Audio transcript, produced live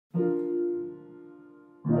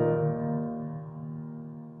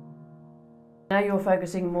you're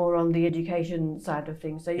focusing more on the education side of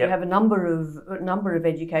things. So you Yep. have a number of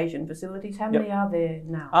education facilities. How many are there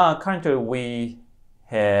now? Currently, we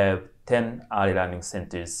have 10 early learning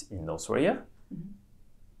centers in Australia,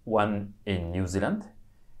 one in New Zealand,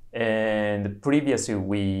 and previously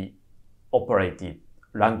we operated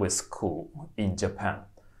language school in Japan.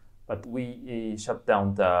 But we shut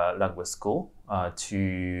down the language school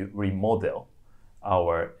to remodel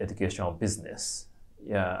our educational business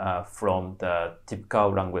from the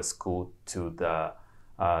typical language school to the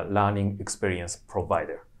learning experience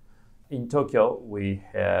provider. In Tokyo, we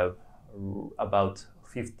have about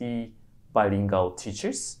 50 bilingual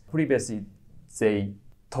teachers. Previously, they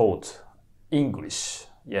taught English,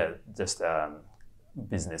 just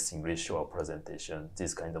business English or presentation,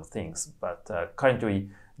 these kind of things. But currently,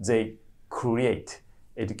 they create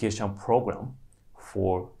education program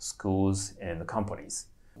for schools and companies.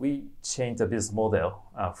 We changed the business model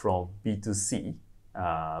from B2C,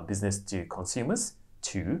 business to consumers,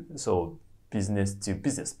 to business to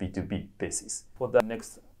business, B2B basis. For the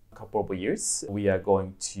next couple of years, we are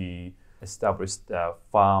going to establish the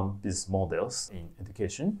farm business models in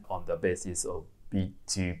education on the basis of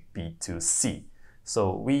B2B2C.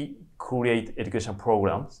 So we create education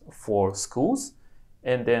programs for schools,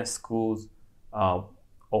 and then schools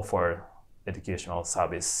offer educational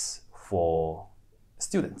service for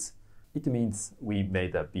students. It means we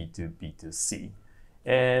made a B2B2C.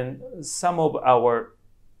 And some of our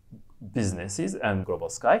businesses and Global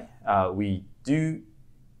Sky, we do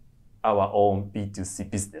our own B2C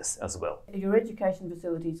business as well. Your education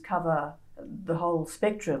facilities cover the whole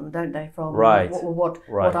spectrum, don't they? From Right.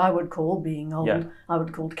 what I would call, being old, I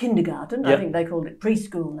would call kindergarten. I think they call it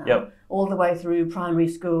preschool now, all the way through primary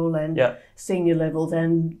school and senior levels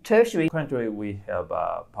and tertiary. Currently, we have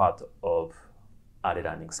a part of early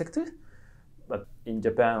learning sector, but in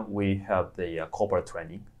Japan, we have the corporate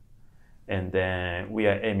training, and then we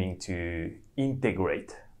are aiming to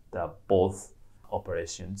integrate the both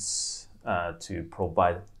operations to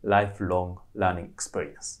provide lifelong learning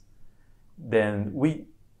experience. Then we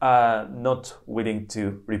are not willing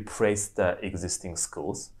to replace the existing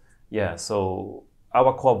schools. So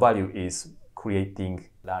our core value is creating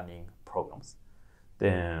learning programs.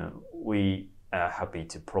 Then we are happy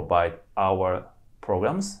to provide our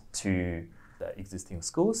programs to the existing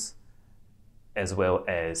schools, as well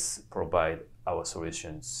as provide our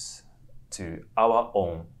solutions to our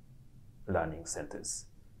own learning centers.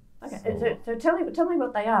 Okay, so tell me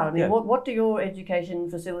what they are. I mean, what do your education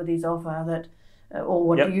facilities offer that, or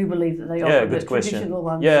what do you believe that they offer good that question. traditional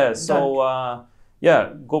ones don't?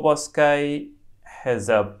 Global Sky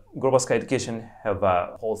Education have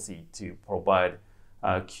a policy to provide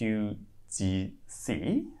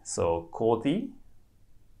QGC, so quality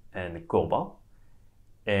and global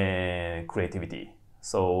and creativity.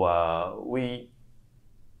 So we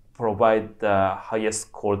provide the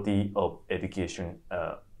highest quality of education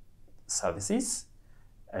services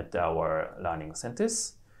at our learning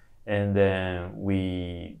centers, and then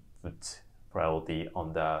we put priority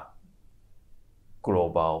on the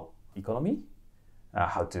global economy,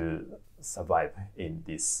 how to survive in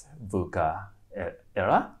this VUCA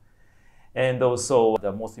era. And also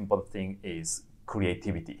the most important thing is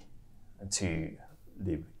creativity to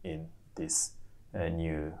live in this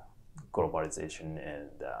new globalization and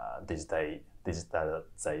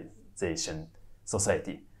digitalization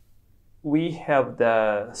society. We have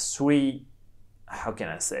the three,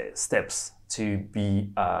 steps to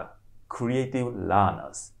be creative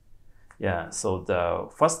learners. So the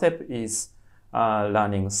first step is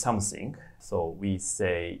learning something. So we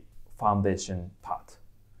say foundation part.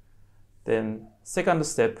 Then second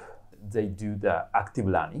step, they do the active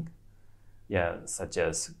learning, such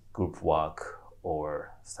as group work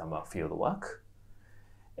or some field work.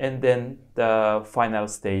 And then the final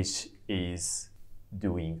stage is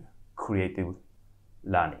doing creative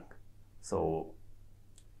learning. So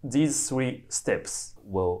these three steps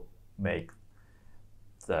will make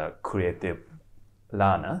the creative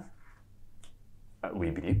learner, we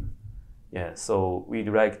believe. So we'd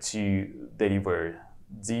like to deliver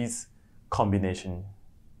these combination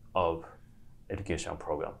of education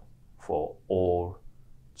program for all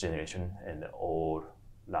generation and all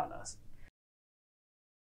learners.